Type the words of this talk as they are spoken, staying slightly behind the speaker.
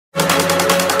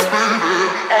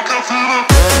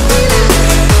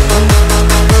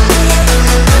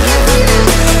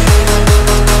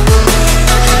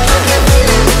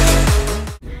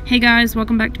guys,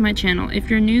 welcome back to my channel. If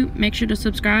you're new, make sure to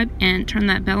subscribe and turn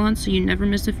that bell on so you never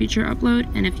miss a future upload.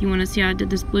 And if you want to see how I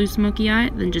did this Blue Smokey Eye,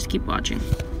 then just keep watching.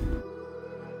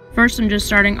 First, I'm just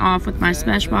starting off with my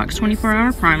Smashbox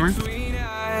 24-hour primer.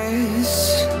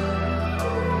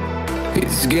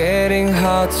 It's getting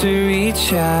hard to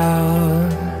reach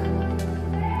out.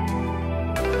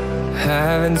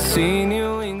 Haven't seen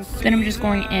you in. Then I'm just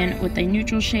going in with a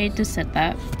neutral shade to set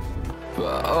that.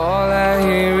 But all I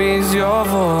hear is your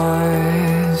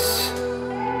voice.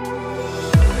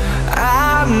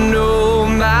 I know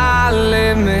my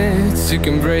limits. You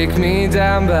can break me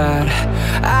down, but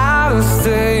I'll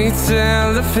stay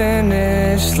till the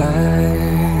finish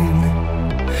line.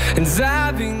 And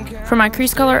I've been. For my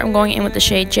crease color, I'm going in with the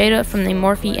shade Jada from the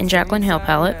morphexjaclynhill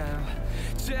palette.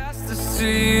 Just to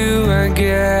see you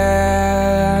again.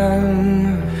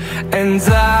 And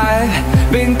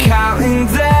I've been counting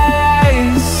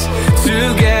days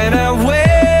to get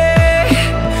away,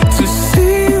 to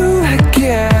see you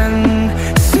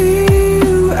again, see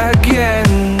you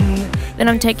again. Then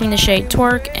I'm taking the shade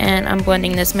Twerk and I'm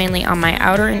blending this mainly on my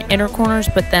outer and inner corners,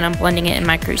 but then I'm blending it in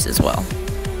my crease as well.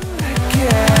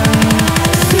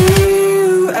 See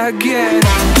you again.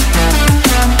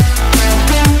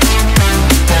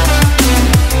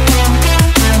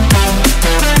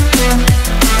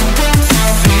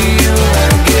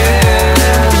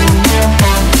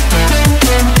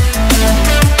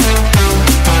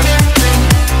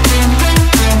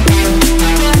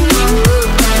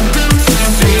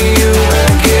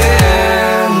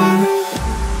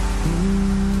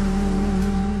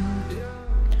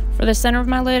 For the center of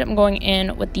my lid, I'm going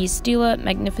in with the Stila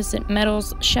Magnificent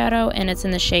Metals shadow, and it's in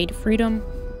the shade Freedom.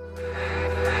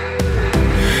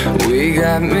 We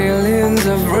got millions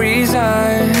of reasons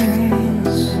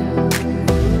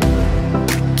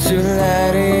to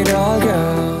let it all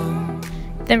go.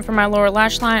 Then for my lower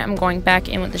lash line, I'm going back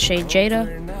in with the shade Jada.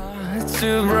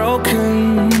 Too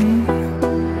broken.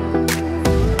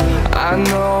 I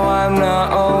know I'm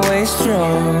not always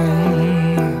strong.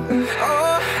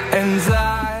 And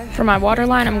for my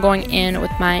waterline, I'm going in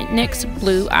with my NYX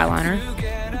blue eyeliner.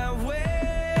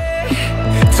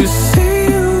 To see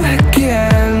you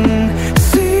again,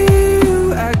 see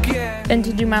you again. Then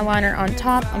to do my liner on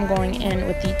top, I'm going in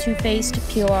with the Too Faced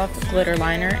Peel Off Glitter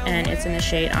Liner, and it's in the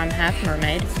shade I'm Half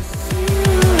Mermaid.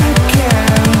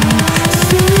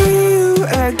 See you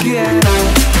again.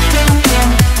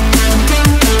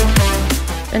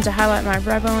 Then to highlight my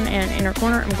brow bone and inner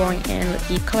corner, I'm going in with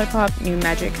the ColourPop New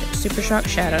Magic Super Shock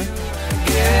Shadow.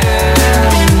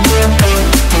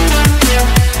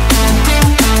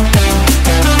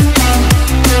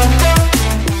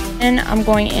 And I'm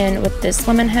going in with this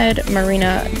Lemonhead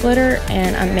Marina glitter,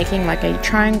 and I'm making like a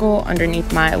triangle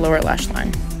underneath my lower lash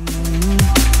line.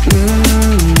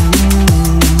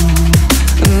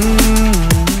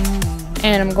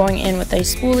 And I'm going in with a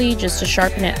spoolie just to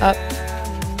sharpen it up.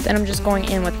 Then I'm just going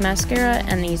in with mascara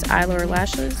and these eye lower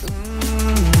lashes.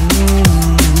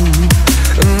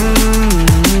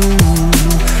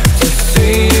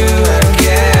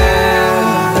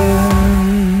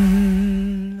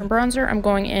 For bronzer, I'm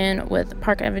going in with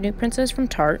Park Avenue Princess from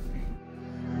Tarte.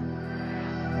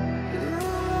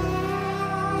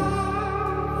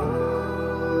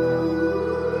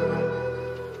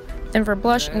 Then for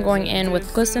blush, I'm going in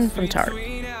with Glisten from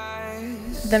Tarte.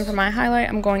 Then for my highlight,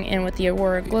 I'm going in with the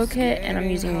Aurora Glow Kit, and I'm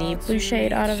using the blue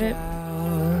shade out of it.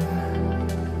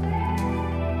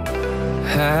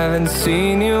 Haven't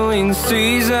seen you in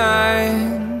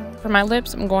season. For my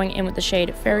lips, I'm going in with the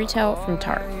shade Fairy Tale from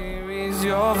Tarte.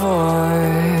 Your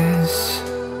voice.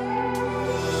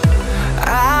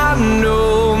 I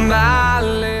know my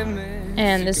limits.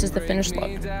 And this is the finished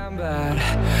look.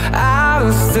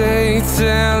 I'll stay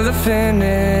till the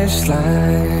finish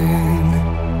line.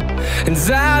 And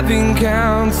I've been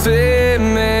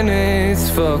counting minutes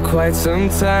for quite some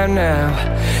time now,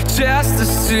 just to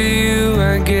see you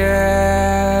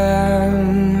again.